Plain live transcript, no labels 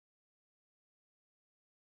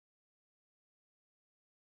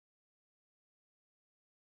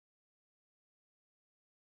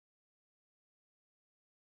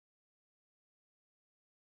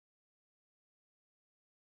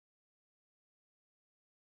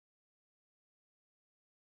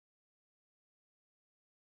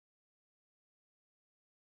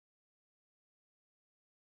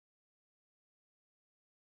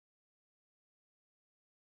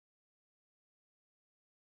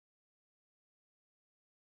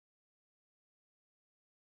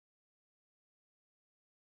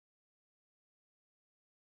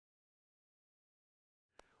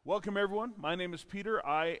Welcome, everyone. My name is Peter.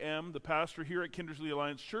 I am the pastor here at Kindersley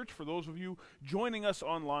Alliance Church. For those of you joining us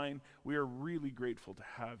online, we are really grateful to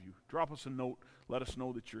have you. Drop us a note. Let us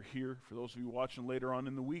know that you're here. For those of you watching later on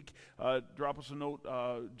in the week, drop us a note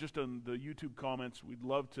just on the YouTube comments. We'd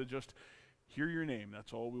love to just hear your name.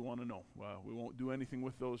 That's all we want to know. We won't do anything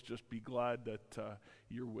with those. Just be glad that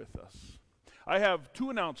you're with us. I have two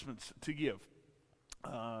announcements to give,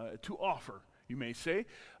 to offer, you may say.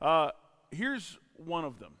 Here's one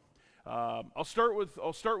of them. I'll start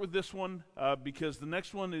with this one because the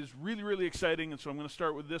next one is really exciting, and so I'm going to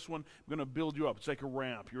start with this one. I'm going to build you up. It's like a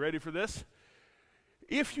ramp. You ready for this?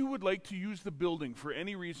 If you would like to use the building for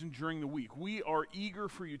any reason during the week, we are eager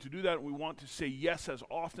for you to do that, and we want to say yes as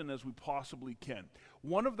often as we possibly can.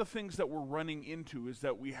 One of the things that we're running into is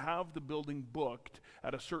that we have the building booked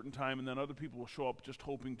at a certain time, and then other people will show up just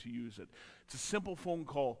hoping to use it. It's a simple phone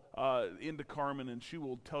call into Carmen, and she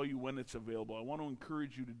will tell you when it's available. I want to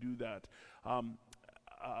encourage you to do that.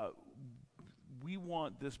 We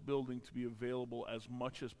want this building to be available as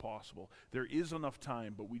much as possible. There is enough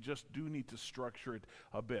time, but we just do need to structure it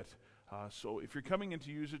a bit. So if you're coming in to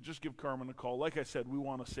use it, just give Carmen a call. Like I said, we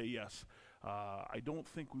want to say yes. I don't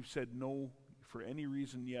think we've said no for any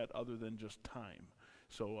reason yet other than just time.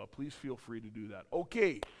 So please feel free to do that.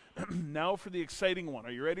 Okay, now for the exciting one.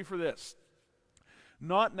 Are you ready for this?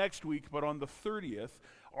 Not next week, but on the 30th,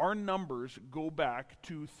 our numbers go back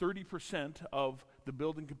to 30% of the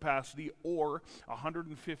building capacity or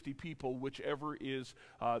 150 people, whichever is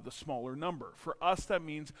the smaller number. For us, that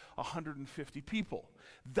means 150 people.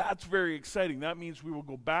 That's very exciting. That means we will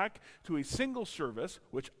go back to a single service,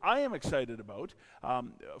 which I am excited about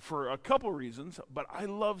for a couple reasons, but I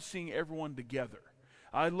love seeing everyone together.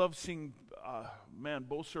 I love seeing,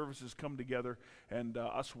 both services come together and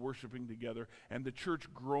us worshiping together and the church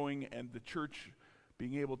growing and the church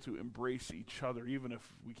being able to embrace each other, even if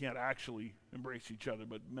we can't actually embrace each other,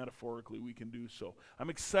 but metaphorically we can do so. I'm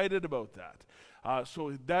excited about that.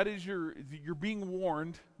 So that is you're being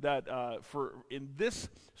warned that for in this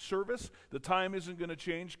service, the time isn't going to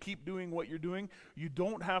change. Keep doing what you're doing. You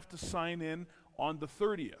don't have to sign in on the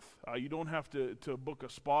 30th. You don't have to book a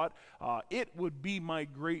spot. It would be my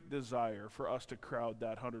great desire for us to crowd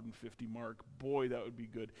that 150 mark. Boy, that would be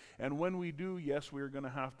good. And when we do, yes, we are going to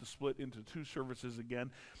have to split into two services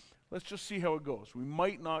again. Let's just see how it goes. We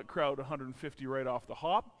might not crowd 150 right off the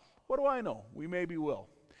hop. What do I know? We maybe will.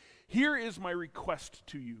 Here is my request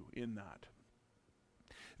to you in that.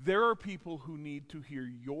 There are people who need to hear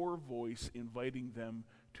your voice inviting them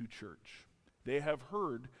to church. They have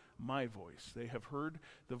heard my voice. They have heard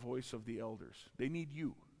the voice of the elders. They need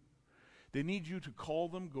you. They need you to call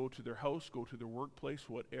them, go to their house, go to their workplace,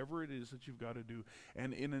 whatever it is that you've got to do,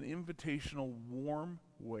 and in an invitational, warm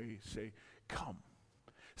way say, come.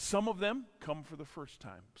 Some of them come for the first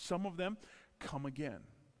time. Some of them come again.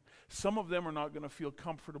 Some of them are not going to feel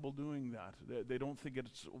comfortable doing that. They don't think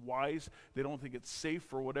it's wise. They don't think it's safe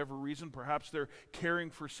for whatever reason. Perhaps they're caring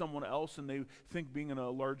for someone else and they think being in a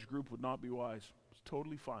large group would not be wise. It's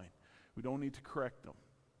totally fine. We don't need to correct them.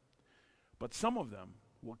 But some of them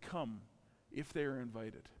will come if they are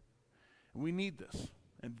invited. And we need this,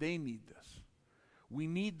 and they need this. We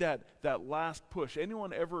need that last push.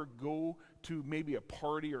 Anyone ever go to maybe a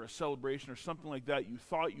party or a celebration or something like that? You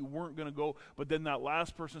thought you weren't going to go, but then that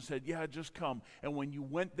last person said, yeah, just come. And when you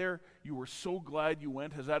went there, you were so glad you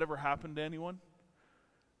went. Has that ever happened to anyone?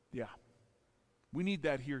 Yeah. We need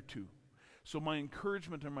that here too. So my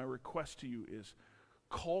encouragement and my request to you is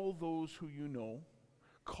call those who you know,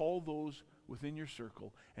 call those within your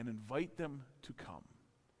circle, and invite them to come.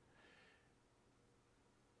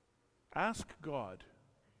 Ask God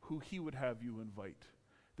who He would have you invite.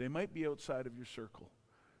 They might be outside of your circle.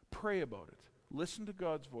 Pray about it. Listen to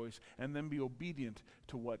God's voice and then be obedient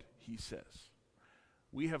to what He says.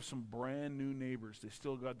 We have some brand new neighbors. They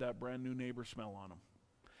still got that brand new neighbor smell on them.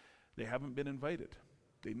 They haven't been invited.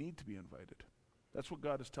 They need to be invited. That's what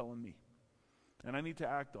God is telling me. And I need to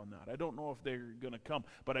act on that. I don't know if they're going to come.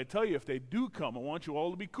 But I tell you, if they do come, I want you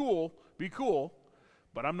all to be cool. Be cool.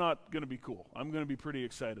 But I'm not going to be cool. I'm going to be pretty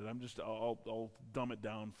excited. I'll dumb it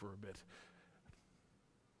down for a bit.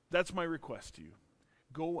 That's my request to you.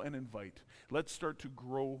 Go and invite. Let's start to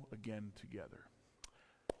grow again together.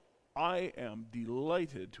 I am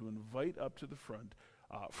delighted to invite up to the front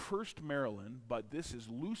First Maryland, but this is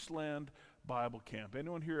Looseland Bible Camp.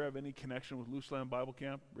 Anyone here have any connection with Looseland Bible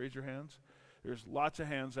Camp? Raise your hands. There's lots of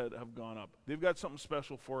hands that have gone up. They've got something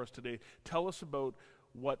special for us today. Tell us about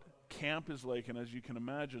what camp is like, and as you can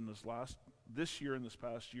imagine, this year and this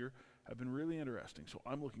past year have been really interesting. So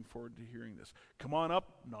I'm looking forward to hearing this. Come on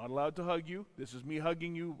up. Not allowed to hug you. This is me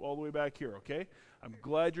hugging you all the way back here, okay? I'm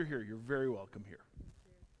glad you're here. You're very welcome here.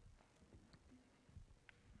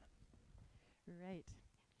 Right.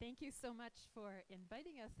 Thank you so much for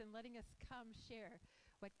inviting us and letting us come share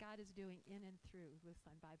what God is doing in and through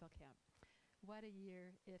Lutheran Bible Camp. What a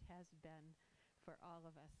year it has been for all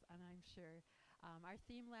of us, and I'm sure our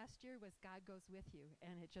theme last year was God Goes With You,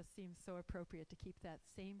 and it just seems so appropriate to keep that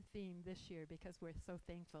same theme this year because we're so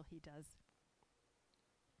thankful He does.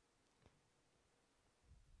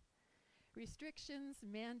 Restrictions,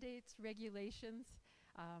 mandates, regulations,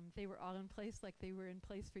 they were all in place like they were in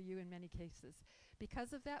place for you in many cases.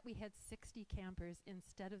 Because of that, we had 60 campers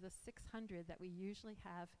instead of the 600 that we usually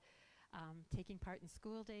have taking part in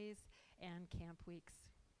school days and camp weeks.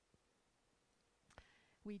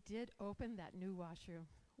 We did open that new washroom.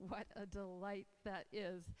 What a delight that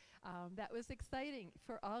is. That was exciting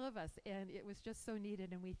for all of us, and it was just so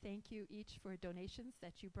needed, and we thank you each for donations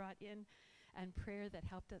that you brought in and prayer that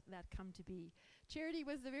helped that come to be. Charity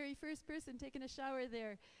was the very first person taking a shower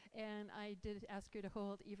there, and I did ask her to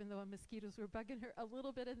hold, even though mosquitoes were bugging her a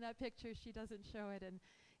little bit in that picture. She doesn't show it, and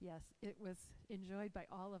yes, it was enjoyed by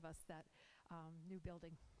all of us, that new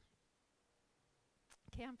building.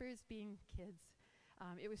 Campers being kids.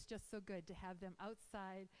 It was just so good to have them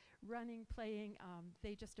outside, running, playing.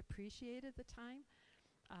 They just appreciated the time.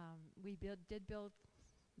 They did build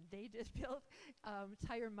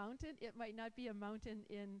Tire Mountain. It might not be a mountain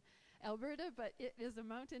in Alberta, but it is a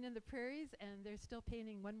mountain in the prairies, and they're still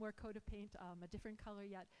painting one more coat of paint, a different color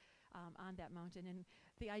yet, on that mountain. And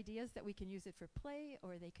the idea is that we can use it for play,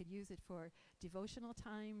 or they could use it for devotional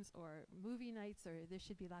times or movie nights, or there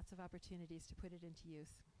should be lots of opportunities to put it into use.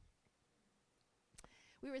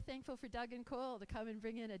 We were thankful for Doug and Cole to come and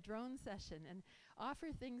bring in a drone session and offer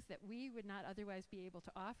things that we would not otherwise be able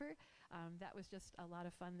to offer. That was just a lot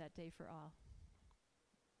of fun that day for all.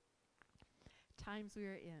 Times we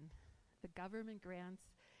were in. The government grants,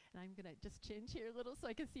 and I'm going to just change here a little so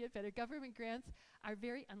I can see it better. Government grants are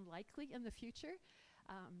very unlikely in the future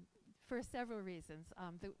for several reasons.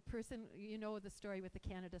 The person, you know the story with the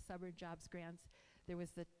Canada Summer Jobs Grants. There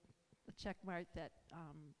was the check mark that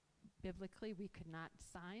biblically we could not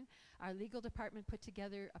sign. Our legal department put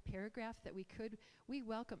together a paragraph that we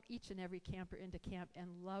welcome each and every camper into camp and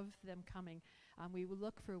love them coming. We will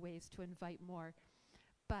look for ways to invite more.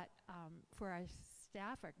 But for our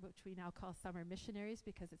staff, which we now call summer missionaries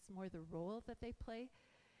because it's more the role that they play,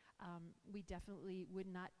 we definitely would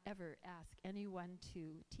not ever ask anyone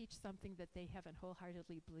to teach something that they haven't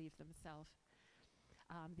wholeheartedly believed themselves.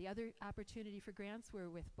 The other opportunity for grants were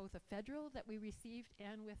with both a federal that we received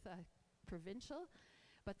and with a provincial.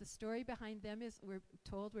 But the story behind them is we're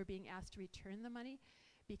told we're being asked to return the money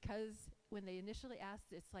because when they initially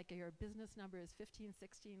asked, it's like your business number is 15,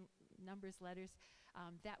 16 numbers, letters.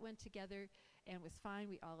 That went together and was fine.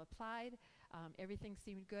 We all applied. Everything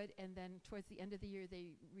seemed good. And then towards the end of the year,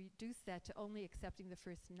 they reduced that to only accepting the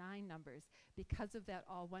first 9 numbers. Because of that,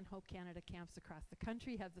 all One Hope Canada camps across the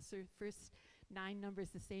country have the first 9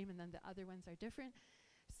 numbers the same, and then the other ones are different.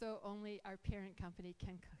 So only our parent company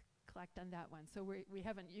can collect on that one. So we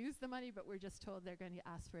haven't used the money, but we're just told they're going to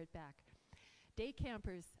ask for it back. Day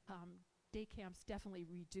campers, day camps definitely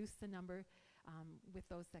reduce the number with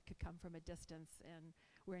those that could come from a distance, and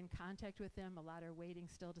we're in contact with them. A lot are waiting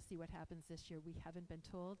still to see what happens this year. We haven't been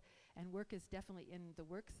told, and work is definitely in the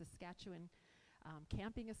works. Saskatchewan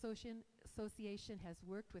Camping Association has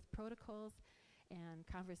worked with protocols and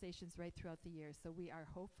conversations right throughout the year. So we are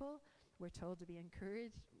hopeful. We're told to be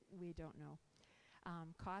encouraged. We don't know.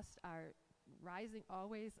 Costs are rising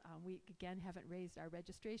always. We, again, haven't raised our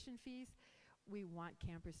registration fees. We want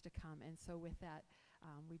campers to come. And so with that,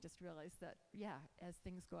 we just realized that, yeah, as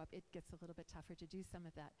things go up, it gets a little bit tougher to do some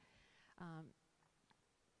of that.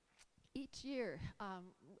 Each year,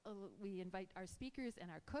 we invite our speakers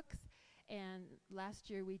and our cooks. And last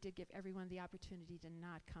year, we did give everyone the opportunity to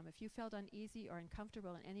not come. If you felt uneasy or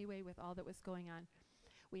uncomfortable in any way with all that was going on,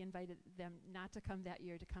 we invited them not to come that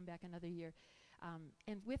year, to come back another year.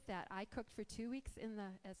 And with that, I cooked for 2 weeks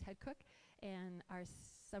as head cook, and our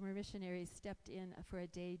summer missionaries stepped in for a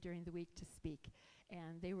day during the week to speak.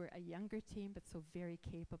 And they were a younger team, but so very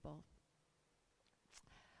capable.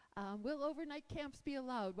 Will overnight camps be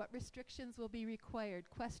allowed? What restrictions will be required?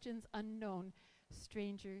 Questions unknown,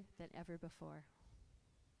 stranger than ever before.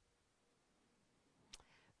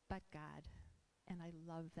 But God, and I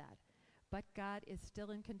love that. But God is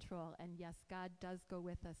still in control, and yes, God does go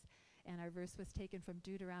with us. And our verse was taken from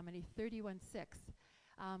Deuteronomy 31:6.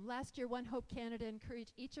 Last year, One Hope Canada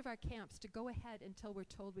encouraged each of our camps to go ahead until we're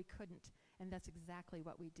told we couldn't, and that's exactly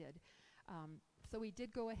what we did. So we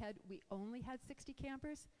did go ahead. We only had 60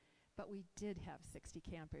 campers, but we did have 60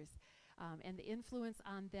 campers. And the influence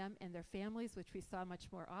on them and their families, which we saw much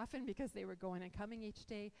more often because they were going and coming each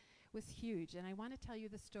day, was huge. And I want to tell you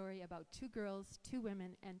the story about 2 girls, 2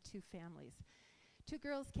 women, and 2 families. 2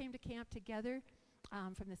 girls came to camp together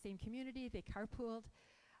from the same community. They carpooled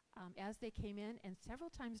as they came in, and several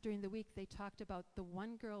times during the week they talked about the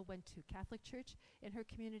one girl went to Catholic church in her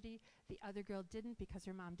community, the other girl didn't because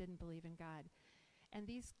her mom didn't believe in God. And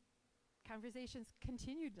these conversations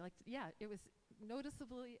continued, it was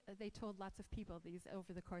noticeably, they told lots of people these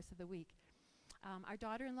over the course of the week. Our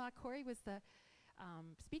daughter-in-law, Corey, was the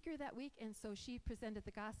speaker that week, and so she presented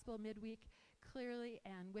the gospel midweek clearly,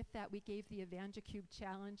 and with that we gave the EvangeCube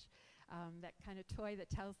challenge, that kind of toy that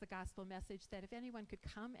tells the gospel message, that if anyone could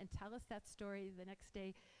come and tell us that story the next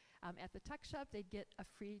day at the tuck shop, they'd get a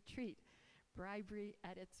free treat. Bribery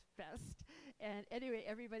at its best. And anyway,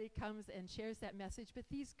 everybody comes and shares that message, but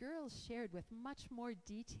these girls shared with much more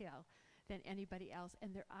detail than anybody else,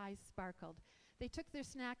 and their eyes sparkled. They took their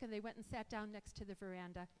snack and they went and sat down next to the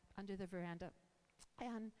veranda, under the veranda,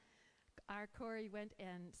 and our Corey went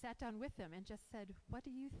and sat down with them and just said, what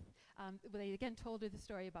do you they again told her the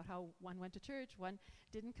story about how one went to church, one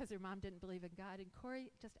didn't because her mom didn't believe in God, and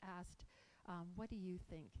Corey just asked, what do you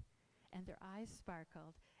think? And their eyes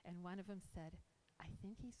sparkled, and one of them said, I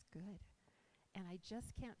think he's good. And I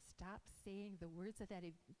just can't stop saying the words of that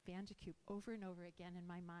EvangeCube over and over again in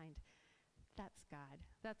my mind. That's God.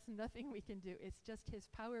 That's nothing we can do. It's just his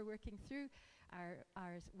power working through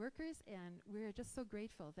our workers, and we're just so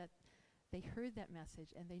grateful that they heard that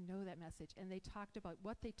message and they know that message, and they talked about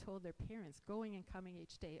what they told their parents going and coming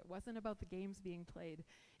each day. It wasn't about the games being played.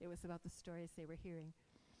 It was about the stories they were hearing.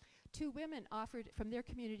 2 women offered from their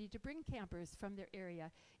community to bring campers from their area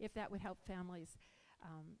if that would help families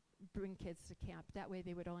bring kids to camp. That way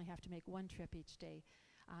they would only have to make 1 trip each day.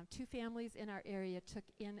 2 families in our area took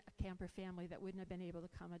in a camper family that wouldn't have been able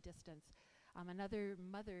to come a distance. Another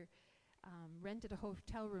mother rented a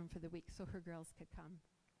hotel room for the week so her girls could come.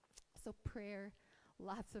 So prayer,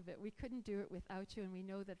 lots of it. We couldn't do it without you, and we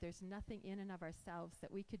know that there's nothing in and of ourselves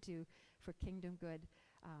that we could do for kingdom good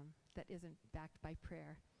that isn't backed by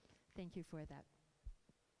prayer. Thank you for that.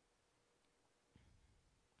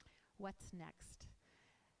 What's next?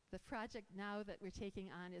 The project now that we're taking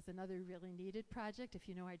on is another really needed project. If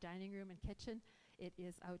you know our dining room and kitchen, it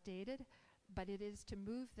is outdated, but it is to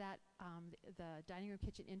move that the dining room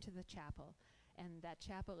kitchen into the chapel. And that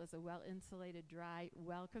chapel is a well-insulated, dry,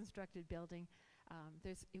 well-constructed building.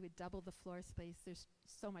 It would double the floor space. There's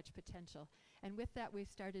so much potential. And with that, we've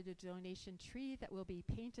started a donation tree that will be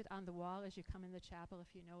painted on the wall as you come in the chapel,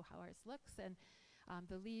 if you know how ours looks. And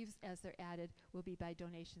the leaves, as they're added, will be by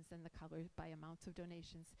donations, and the colors by amounts of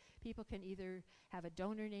donations. People can either have a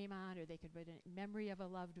donor name on, or they could write a memory of a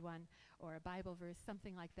loved one, or a Bible verse,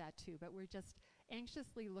 something like that too. But we're just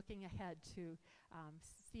anxiously looking ahead to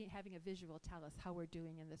having a visual tell us how we're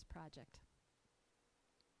doing in this project.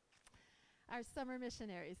 Our summer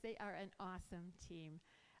missionaries, they are an awesome team.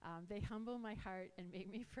 They humble my heart and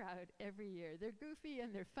make me proud every year. They're goofy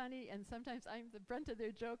and they're funny, and sometimes I'm the brunt of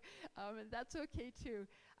their joke, and that's okay too.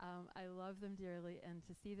 I love them dearly, and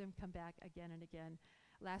to see them come back again and again.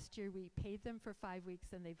 Last year we paid them for 5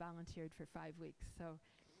 weeks and they volunteered for 5 weeks. So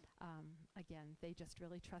again, they just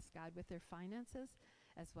really trust God with their finances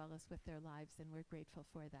as well as with their lives, and we're grateful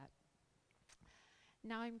for that.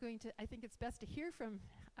 Now I think it's best to hear from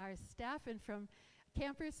our staff and from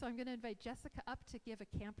campers, so I'm going to invite Jessica up to give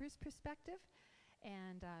a camper's perspective.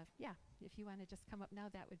 And if you want to just come up now,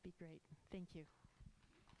 that would be great. Thank you.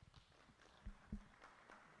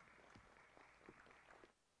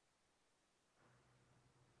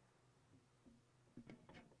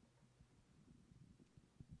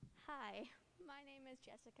 Hi, my name is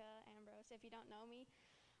Jessica Ambrose, if you don't know me.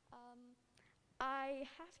 I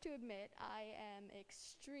have to admit, I am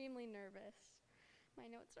extremely nervous. My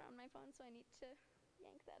notes are on my phone, so I need to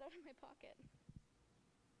yank that out of my pocket.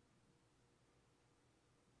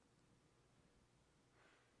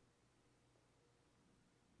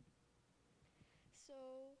 So,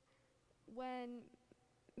 when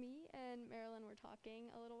me and Marilyn were talking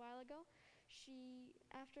a little while ago,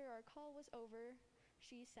 after our call was over,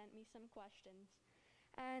 she sent me some questions.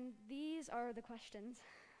 And these are the questions.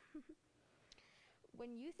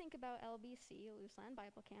 When you think about LBC, Luseland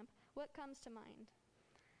Bible Camp, what comes to mind?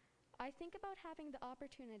 I think about having the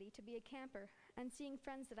opportunity to be a camper and seeing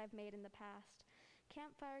friends that I've made in the past.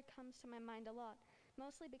 Campfire comes to my mind a lot,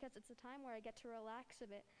 mostly because it's a time where I get to relax a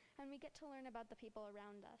bit and we get to learn about the people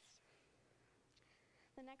around us.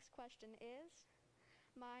 The next question is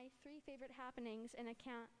my 3 favorite happenings in a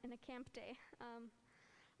camp day.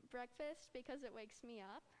 Breakfast, because it wakes me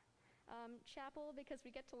up. Chapel, because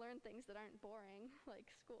we get to learn things that aren't boring,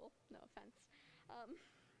 like school, no offense.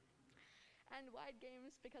 And wide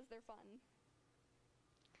games, because they're fun.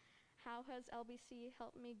 How has LBC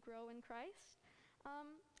helped me grow in Christ?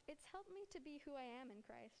 It's helped me to be who I am in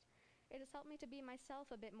Christ. It has helped me to be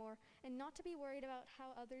myself a bit more and not to be worried about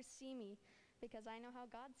how others see me, because I know how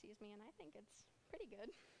God sees me, and I think it's pretty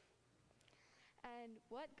good. And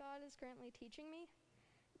what God is currently teaching me?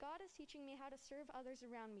 God is teaching me how to serve others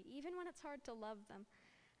around me, even when it's hard to love them.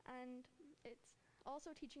 And it's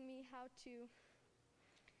also teaching me how to,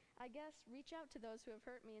 I guess, reach out to those who have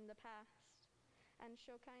hurt me in the past and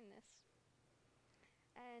show kindness.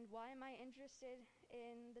 And why am I interested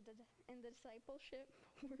in the discipleship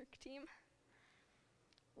work team?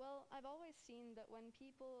 Well, I've always seen that when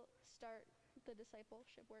people start the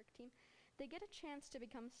discipleship work team, they get a chance to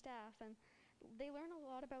become staff, and they learn a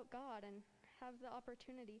lot about God and have the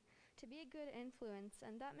opportunity to be a good influence,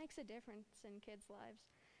 and that makes a difference in kids'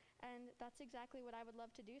 lives. And that's exactly what I would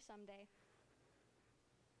love to do someday.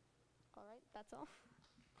 All right, that's all.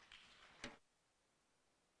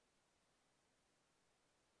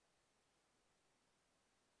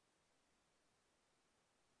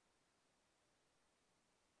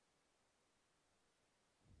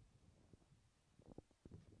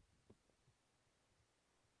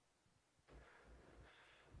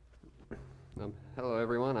 Hello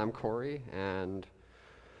everyone, I'm Corey, and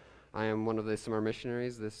I am one of the summer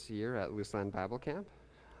missionaries this year at Luseland Bible Camp,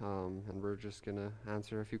 and we're just going to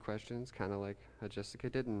answer a few questions, kind of like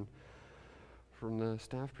Jessica did, and from the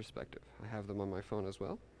staff perspective. I have them on my phone as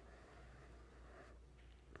well.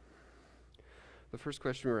 The first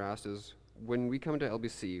question we were asked is, when we come to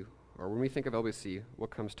LBC, or when we think of LBC,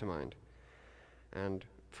 what comes to mind? And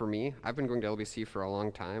for me, I've been going to LBC for a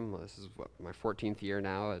long time. This is my 14th year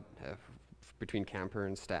now between camper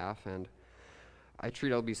and staff, and I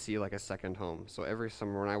treat LBC like a second home. So every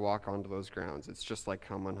summer when I walk onto those grounds, it's just like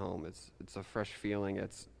coming home. It's a fresh feeling,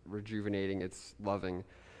 it's rejuvenating, it's loving,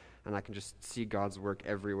 and I can just see God's work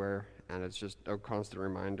everywhere, and it's just a constant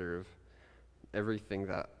reminder of everything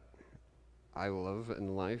that I love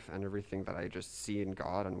in life and everything that I just see in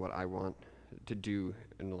God and what I want to do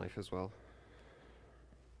in life as well.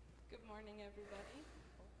 Good morning, everybody.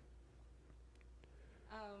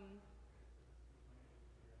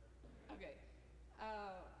 Okay.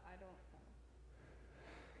 I don't know.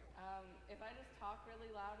 If I just talk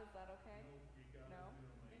really loud, is that okay? No?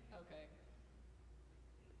 Okay.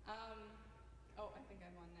 I think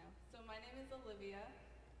I'm on now. So my name is Olivia,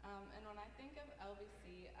 and when I think of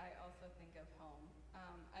LBC, I also think of home.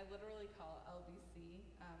 I literally call LBC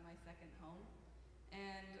my second home.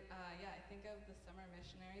 And I think of the summer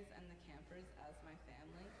missionaries and the campers as my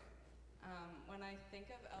family. When I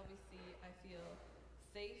think of LBC, I feel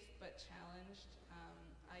safe but challenged.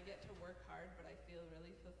 I get to work hard, but I feel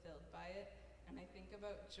really fulfilled by it. And I think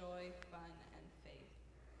about joy, fun, and faith.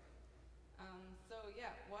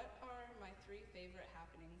 What are my 3 favorite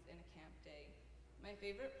happenings in a camp day? My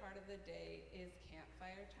favorite part of the day is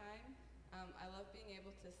campfire time. I love being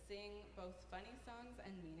able to sing both funny songs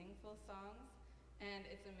and meaningful songs. And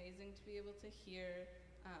it's amazing to be able to hear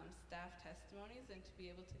staff testimonies and to be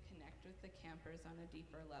able to connect with the campers on a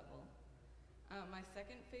deeper level. My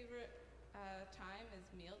second favorite time is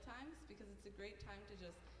meal times, because it's a great time to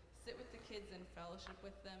just sit with the kids and fellowship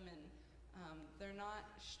with them, and they're not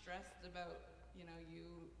stressed about you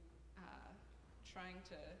trying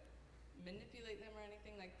to manipulate them or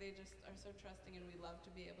anything. Like, they just are so trusting, and we love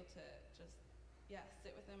to be able to just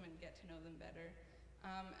sit with them and get to know them better.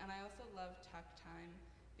 And I also love tuck time,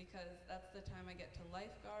 because that's the time I get to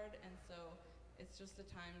lifeguard, and so it's just a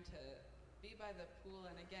time to be by the pool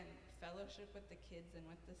and, again, fellowship with the kids and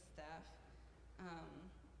with the staff.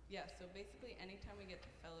 So basically anytime we get to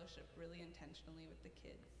fellowship really intentionally with the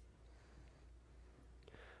kids.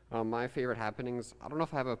 My favorite happenings, I don't know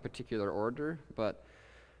if I have a particular order, but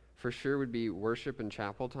for sure would be worship and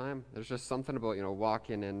chapel time. There's just something about,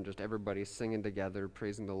 walking and just everybody singing together,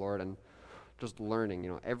 praising the Lord, and just learning.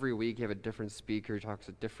 Every week you have a different speaker who talks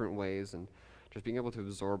in different ways, and just being able to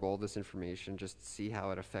absorb all this information, just see how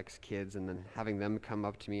it affects kids, and then having them come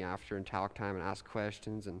up to me after in talk time and ask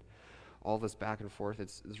questions, and all this back and forth,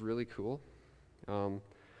 it's really cool. One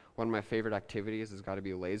of my favorite activities has got to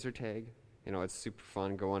be laser tag. It's super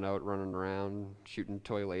fun going out, running around, shooting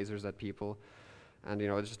toy lasers at people. And,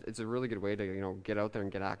 it's a really good way to, get out there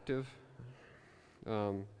and get active.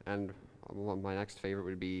 And my next favorite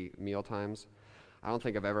would be meal times. I don't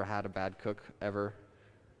think I've ever had a bad cook ever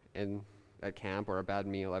at camp, or a bad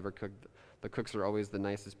meal ever cooked. The cooks are always the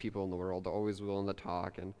nicest people in the world. They're always willing to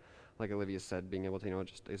talk, and like Olivia said, being able to,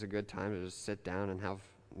 just it's a good time to just sit down and have,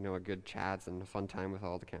 a good chats and a fun time with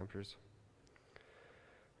all the campers.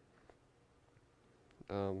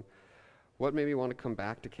 What made me want to come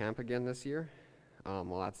back to camp again this year?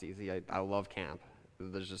 Well, that's easy. I love camp.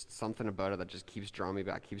 There's just something about it that just keeps drawing me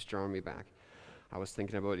back. I was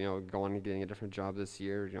thinking about, going and getting a different job this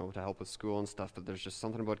year, to help with school and stuff, but there's just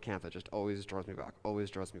something about camp that just always draws me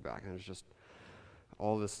back. And it's just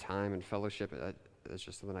all this time and fellowship, it's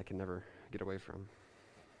just something I can never get away from.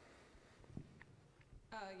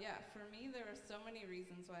 Yeah, for me, there were so many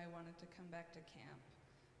reasons why I wanted to come back to camp.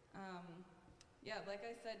 Yeah, like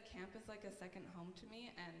I said, camp is like a second home to me,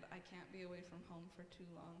 and I can't be away from home for too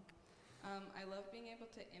long. I love being able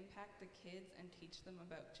to impact the kids and teach them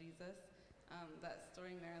about Jesus. That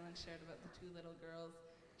story Marilyn shared about the 2 little girls,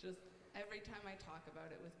 just every time I talk about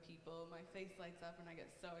it with people, my face lights up and I get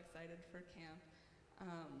so excited for camp.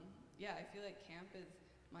 Yeah, I feel like camp is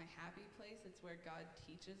my happy place. It's where God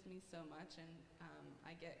teaches me so much, and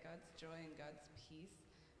I get God's joy and God's peace.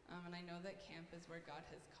 And I know that camp is where God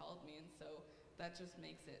has called me, and so that just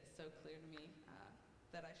makes it so clear to me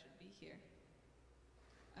that I should be here.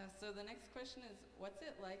 So the next question is, what's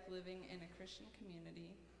it like living in a Christian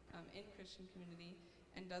community,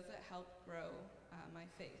 and does it help grow my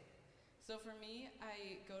faith? So for me,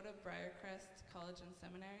 I go to Briarcrest College and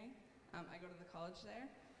Seminary. I go to the college there,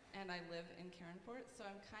 and I live in Caronport, so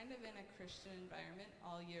I'm kind of in a Christian environment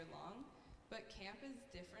all year long. But camp is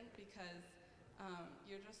different because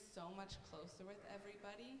you're just so much closer with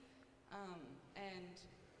everybody, and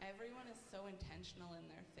everyone is so intentional in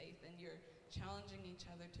their faith, and you're challenging each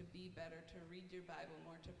other to be better, to read your Bible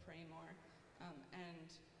more, to pray more,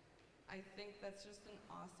 and I think that's just an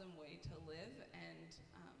awesome way to live, and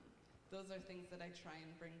those are things that I try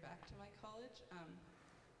and bring back to my college.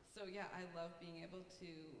 So yeah, I love being able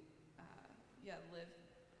to live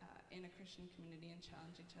in a Christian community and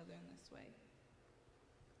challenge each other in this way.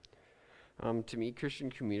 To me,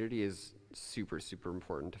 Christian community is super, super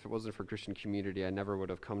important. If it wasn't for Christian community, I never would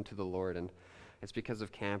have come to the Lord, and it's because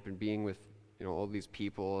of camp and being with, all these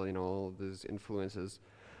people, all these influences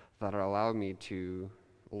that allow me to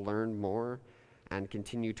learn more and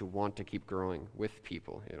continue to want to keep growing with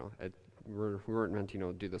people. We weren't meant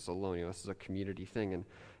to, do this alone. This is a community thing, and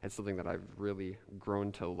it's something that I've really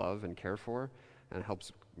grown to love and care for, and it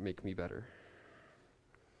helps make me better.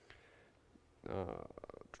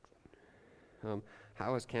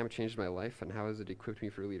 How has camp changed my life, and how has it equipped me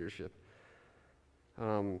for leadership?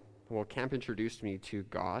 Well, camp introduced me to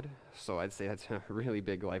God, so I'd say that's a really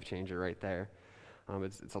big life changer right there.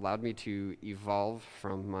 It's allowed me to evolve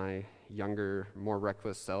from my younger, more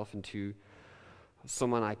reckless self into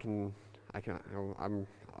someone I'm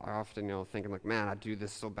often, thinking like, man, I do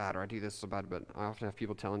this so bad, but I often have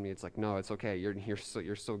people telling me, it's like, no, it's okay, you're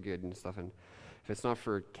so good and stuff, and if it's not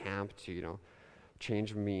for camp to,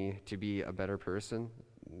 change me to be a better person,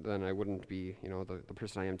 then I wouldn't be, the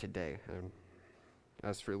person I am today. And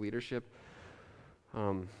as for leadership,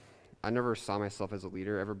 I never saw myself as a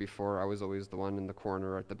leader ever before. I was always the one in the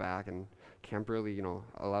corner at the back, and camp really,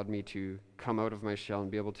 allowed me to come out of my shell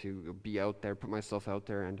and be able to be out there, put myself out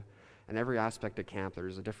there, and in every aspect of camp,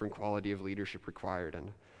 there's a different quality of leadership required,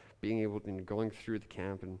 and being able to, going through the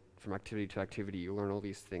camp and from activity to activity, you learn all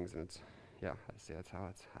these things, and I'd say that's how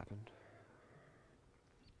it's happened.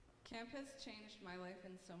 Camp has changed my life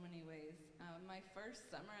in so many ways. My first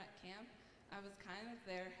summer at camp, I was kind of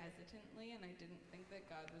there hesitantly, and I didn't think that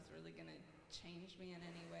God was really going to change me in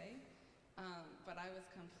any way, but I was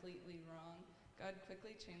completely wrong. God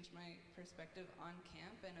quickly changed my perspective on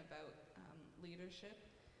camp and about leadership.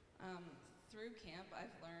 Through camp,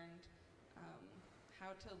 I've learned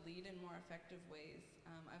how to lead in more effective ways.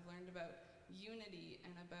 I've learned about unity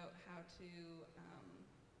and about how to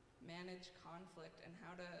manage conflict and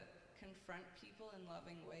how to confront people in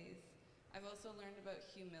loving ways. I've also learned about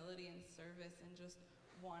humility and service and just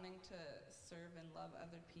wanting to serve and love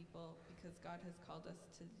other people because God has called us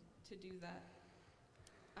to do that.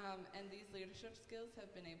 And these leadership skills have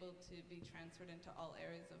been able to be transferred into all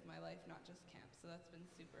areas of my life, not just camp, so that's been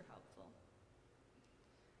super helpful.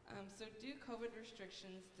 So do COVID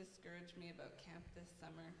restrictions discourage me about camp this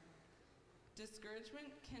summer? Discouragement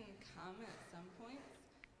can come at some points,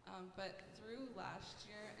 but through last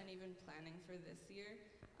year and even planning for this year,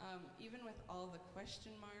 even with all the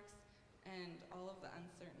question marks and all of the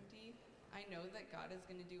uncertainty, I know that God is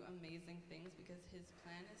going to do amazing things because his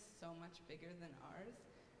plan is so much bigger than ours.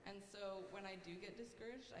 And so when I do get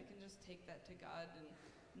discouraged, I can just take that to God and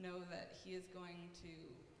know that he is going to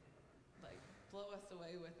like blow us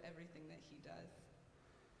away with everything that he does.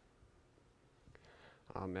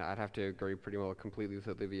 I'd have to agree pretty well completely with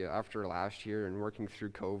Olivia. After last year and working through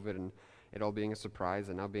COVID and it all being a surprise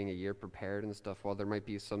and now being a year prepared and stuff, while there might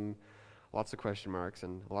be lots of question marks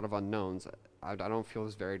and a lot of unknowns, I don't feel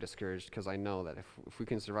as very discouraged, because I know that if we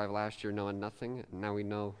can survive last year knowing nothing, now we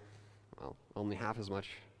know, well, only half as much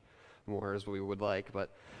more as we would like,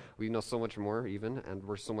 but we know so much more even, and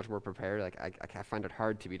we're so much more prepared. Like I find it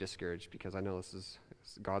hard to be discouraged, because I know this is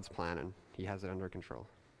God's plan and he has it under control.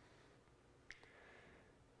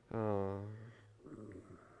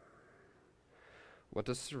 What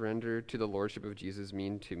does surrender to the Lordship of Jesus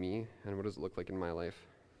mean to me, and what does it look like in my life?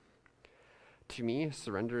 To me,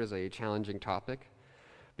 surrender is a challenging topic,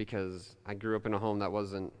 because I grew up in a home that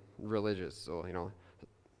wasn't religious, so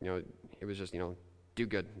it was just do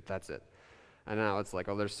good, that's it. And now it's like,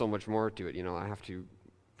 oh, there's so much more to it. I have to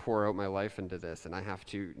pour out my life into this, and I have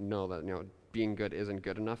to know that being good isn't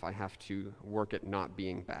good enough. I have to work at not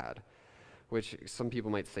being bad, which some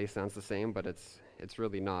people might say sounds the same, but it's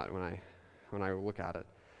really not when I look at it.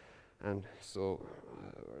 And so,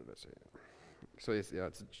 what did I say? So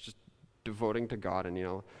it's just devoting to God,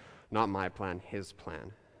 and not my plan, his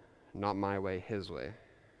plan, not my way, his way.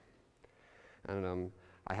 And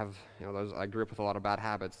I grew up with a lot of bad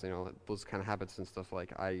habits, those kind of habits and stuff.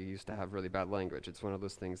 Like, I used to have really bad language. It's one of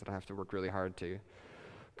those things that I have to work really hard to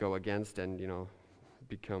go against and,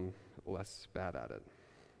 become less bad at it,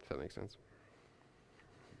 if that makes sense.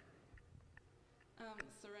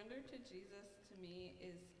 Surrender to Jesus to me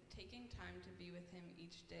is taking time to be with him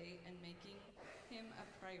each day and making him a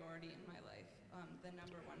priority in my life, the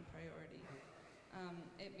number one priority.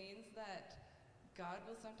 It means that God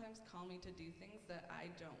will sometimes call me to do things that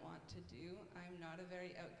I don't want to do. I'm not a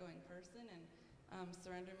very outgoing person, and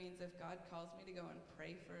surrender means if God calls me to go and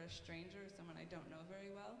pray for a stranger or someone I don't know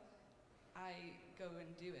very well, I go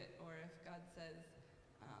and do it. Or if God says,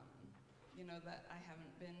 that I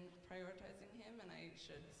haven't been prioritizing him and I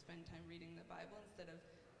should spend time reading the Bible instead of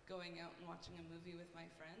going out and watching a movie with my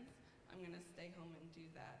friends, I'm going to stay home and do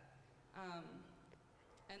that.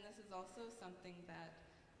 And this is also something that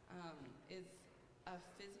is a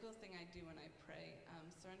physical thing I do when I pray.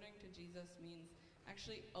 Surrendering to Jesus means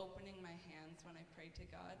actually opening my hands when I pray to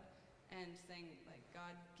God and saying, like,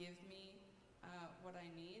 God, give me what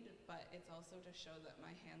I need, but it's also to show that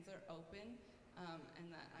my hands are open and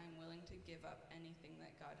that I'm willing to give up anything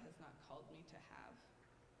that God has not called me to have.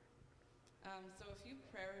 So a few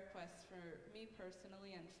prayer requests for me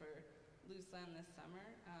personally and for Lusan this summer.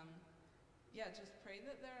 Just pray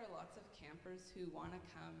that there are lots of campers who want to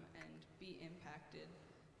come and be impacted.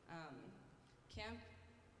 Camp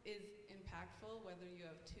is impactful whether you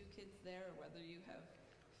have 2 kids there or whether you have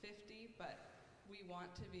 50, but we want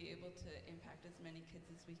to be able to impact as many kids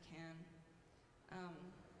as we can.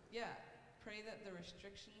 Pray that the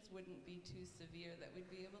restrictions wouldn't be too severe, that we'd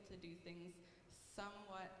be able to do things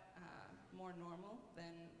somewhat more normal than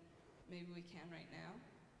maybe we can right now.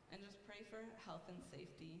 And just pray for health and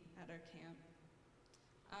safety at our camp.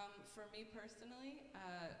 For me personally,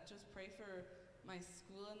 just pray for my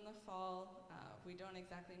school in the fall. We don't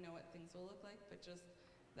exactly know what things will look like, but just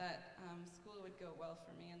that school would go well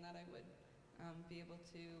for me and that I would be able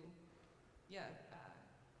to,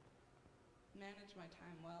 manage my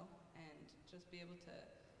time well and just be able to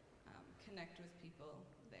connect with people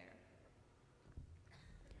there.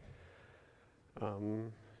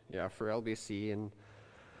 For LBC and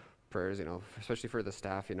prayers, especially for the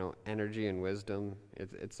staff, energy and wisdom.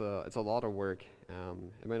 It's a lot of work.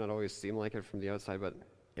 It might not always seem like it from the outside, but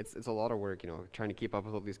it's a lot of work. Trying to keep up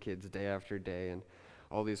with all these kids day after day and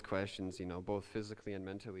all these questions. Both physically and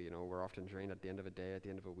mentally. We're often drained at the end of a day, at the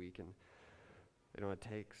end of a week, and it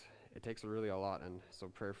takes really a lot. And so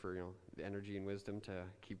prayer for the energy and wisdom to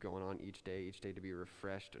keep going on each day to be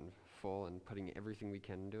refreshed and full and putting everything we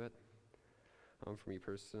can into it. For me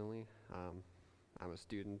personally, I'm a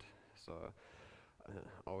student, so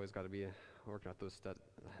always got to be working at those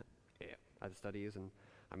studies, and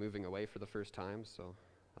I'm moving away for the first time, so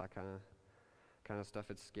that kind of stuff,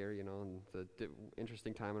 it's scary, and the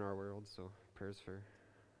interesting time in our world. So prayers for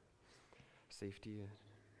safety.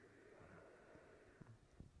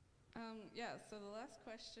 So the last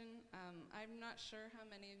question, I'm not sure how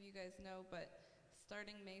many of you guys know, but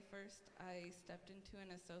starting May 1st, I stepped into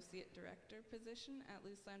an associate director position at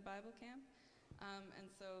Lusan Bible Camp. And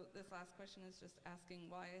so this last question is just asking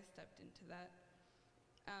why I stepped into that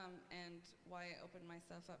and why I opened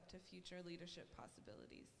myself up to future leadership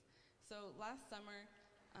possibilities. So last summer,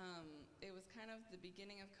 it was kind of the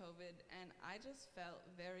beginning of COVID, and I just felt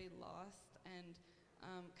very lost and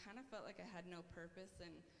kind of felt like I had no purpose.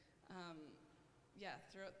 And yeah,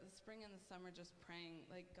 throughout the spring and the summer, just praying,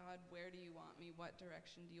 like, God, where do you want me? What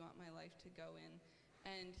direction do you want my life to go in?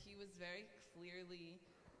 And he was very clearly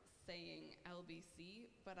saying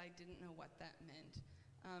LBC, but I didn't know what that meant.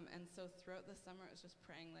 And so throughout the summer, I was just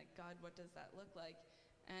praying, like, God, what does that look like?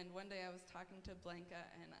 And one day I was talking to Blanca,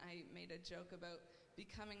 and I made a joke about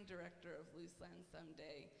becoming director of Luseland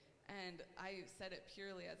someday. And I said it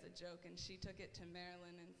purely as a joke, and she took it to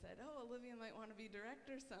Marilyn and said, oh, Olivia might want to be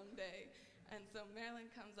director someday. And so Marilyn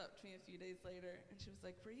comes up to me a few days later, and she was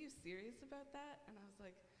like, were you serious about that? And I was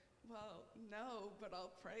like, well, no, but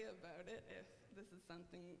I'll pray about it if this is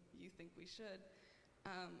something you think we should.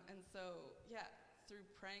 And so, yeah, through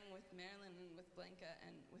praying with Marilyn and with Blanca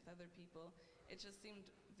and with other people, it just seemed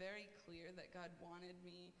very clear that God wanted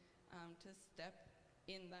me to step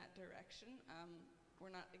in that direction.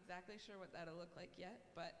 We're not exactly sure what that'll look like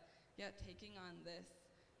yet, but yeah, taking on this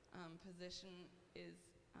position is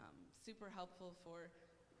super helpful for,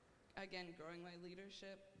 again, growing my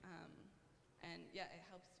leadership. And yeah, it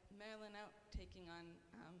helps Marilyn out taking on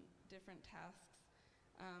different tasks.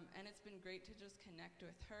 And it's been great to just connect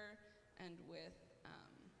with her and with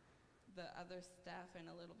the other staff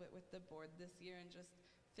and a little bit with the board this year, and just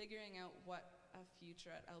figuring out what a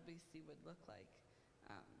future at LBC would look like.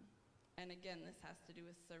 And again, this has to do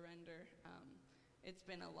with surrender. It's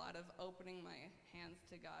been a lot of opening my hands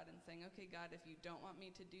to God and saying, okay, God, if you don't want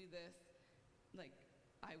me to do this, like,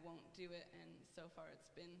 I won't do it. And so far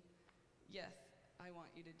it's been, yes, I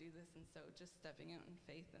want you to do this. And so just stepping out in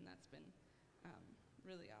faith, and that's been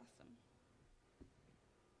really awesome.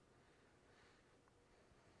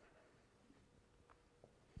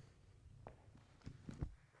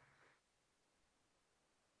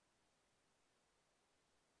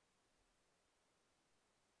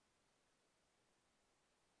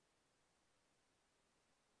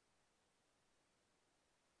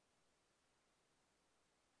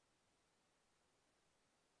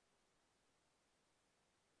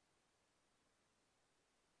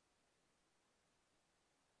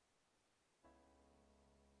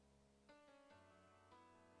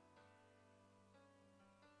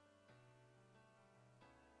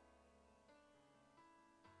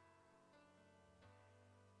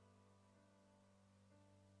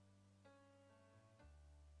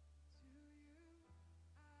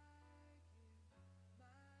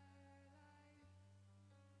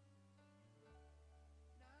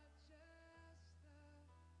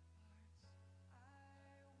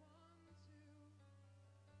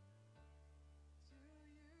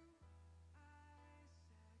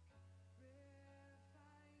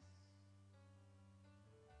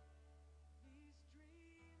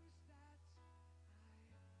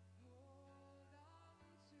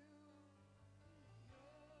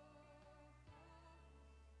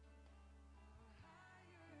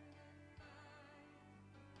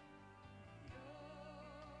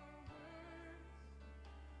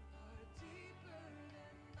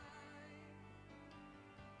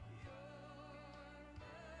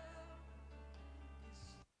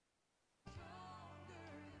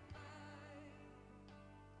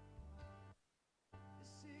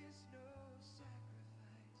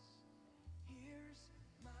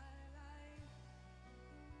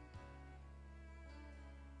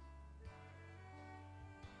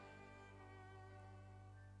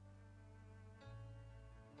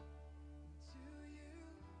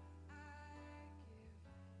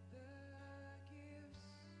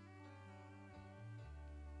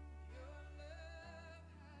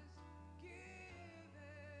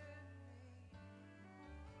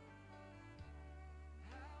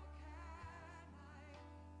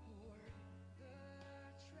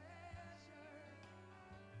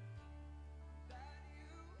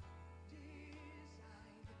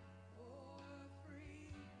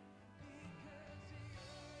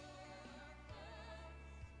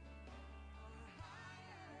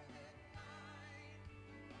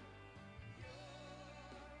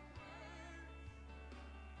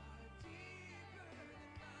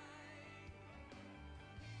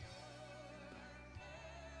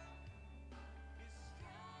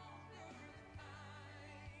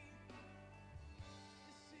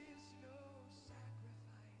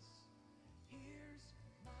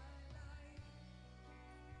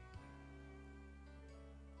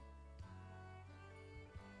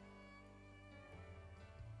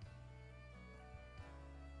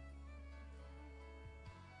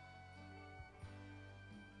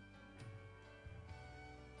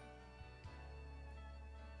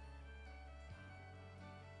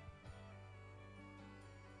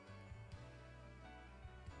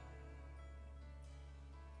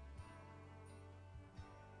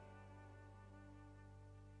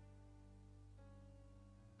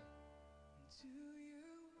 To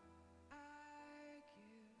you I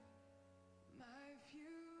give my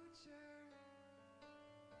future,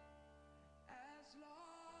 as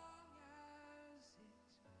long as it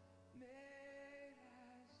may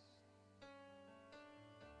last.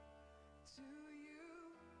 To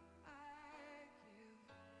you I give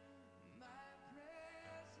my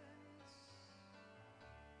presence.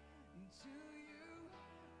 To you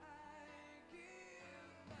I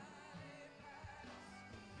give my past,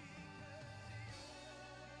 because are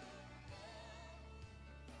higher than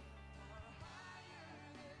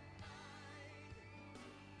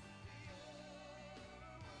mine. Your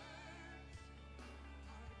words are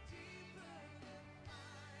deeper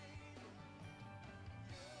than mine.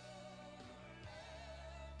 Your love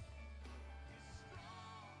is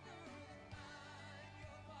stronger than mine. Your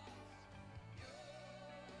thoughts, your thoughts are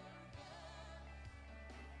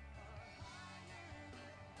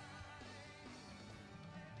higher than mine. And your words are deeper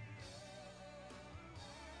than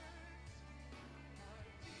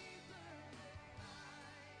mine.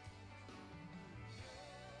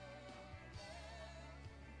 Your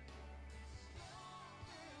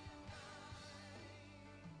love is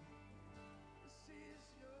stronger than mine. This is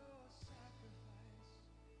your sacrifice.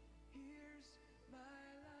 Here's my life.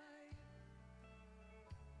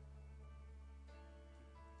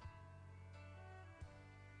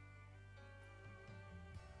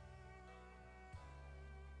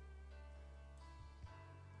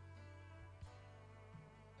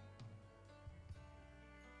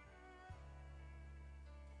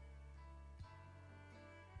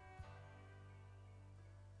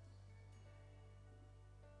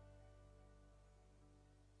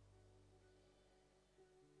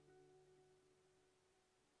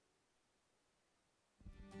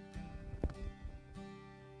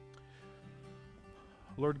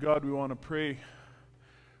 Lord God, we want to pray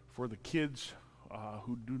for the kids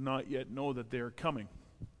who do not yet know that they are coming,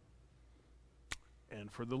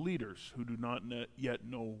 and for the leaders who do not yet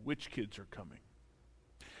know which kids are coming.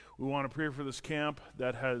 We want to pray for this camp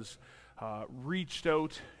that has reached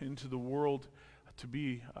out into the world to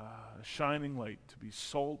be a shining light, to be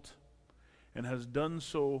salt, and has done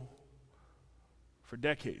so for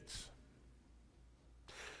decades.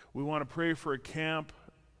 We want to pray for a camp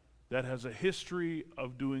that has a history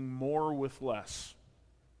of doing more with less,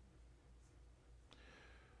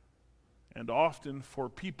 and often for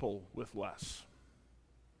people with less.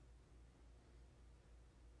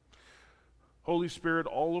 Holy Spirit,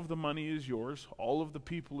 all of the money is yours, all of the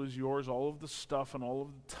people is yours, all of the stuff and all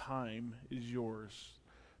of the time is yours.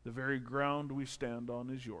 The very ground we stand on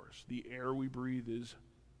is yours. The air we breathe is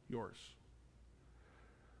yours.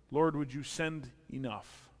 Lord, would you send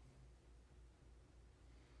enough?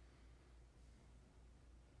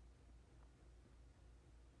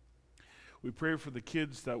 We pray for the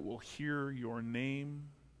kids that will hear your name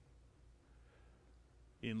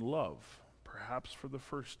in love, perhaps for the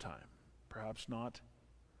first time, perhaps not.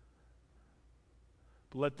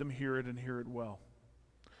 But let them hear it and hear it well.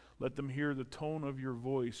 Let them hear the tone of your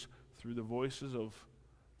voice through the voices of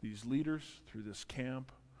these leaders, through this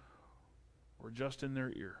camp, or just in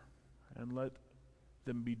their ear. And let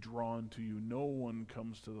them be drawn to you. No one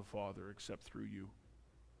comes to the Father except through you.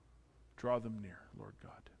 Draw them near, Lord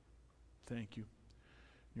God. Thank you.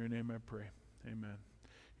 In your name I pray. Amen.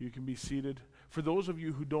 You can be seated. For those of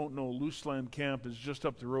you who don't know, Luseland Camp is just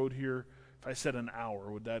up the road here. If I said an hour,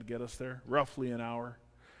 would that get us there? Roughly an hour.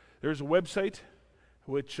 There's a website,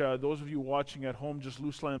 which those of you watching at home, just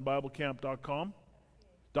luselandbiblecamp.com.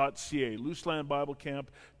 .ca,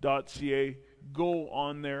 luselandbiblecamp.ca. Go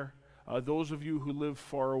on there. Those of you who live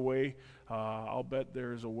far away, I'll bet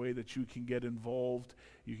there's a way that you can get involved.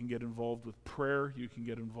 You can get involved with prayer. You can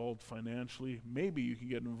get involved financially. Maybe you can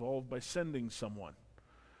get involved by sending someone.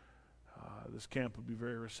 This camp would be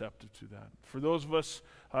very receptive to that. For those of us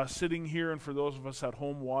sitting here and for those of us at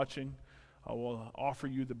home watching, I will offer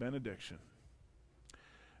you the benediction.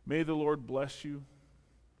 May the Lord bless you.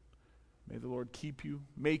 May the Lord keep you,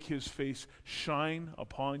 make his face shine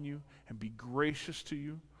upon you, and be gracious to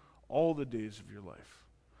you all the days of your life.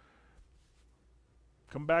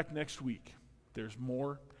 Come back next week. There's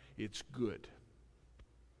more. It's good.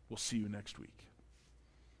 We'll see you next week.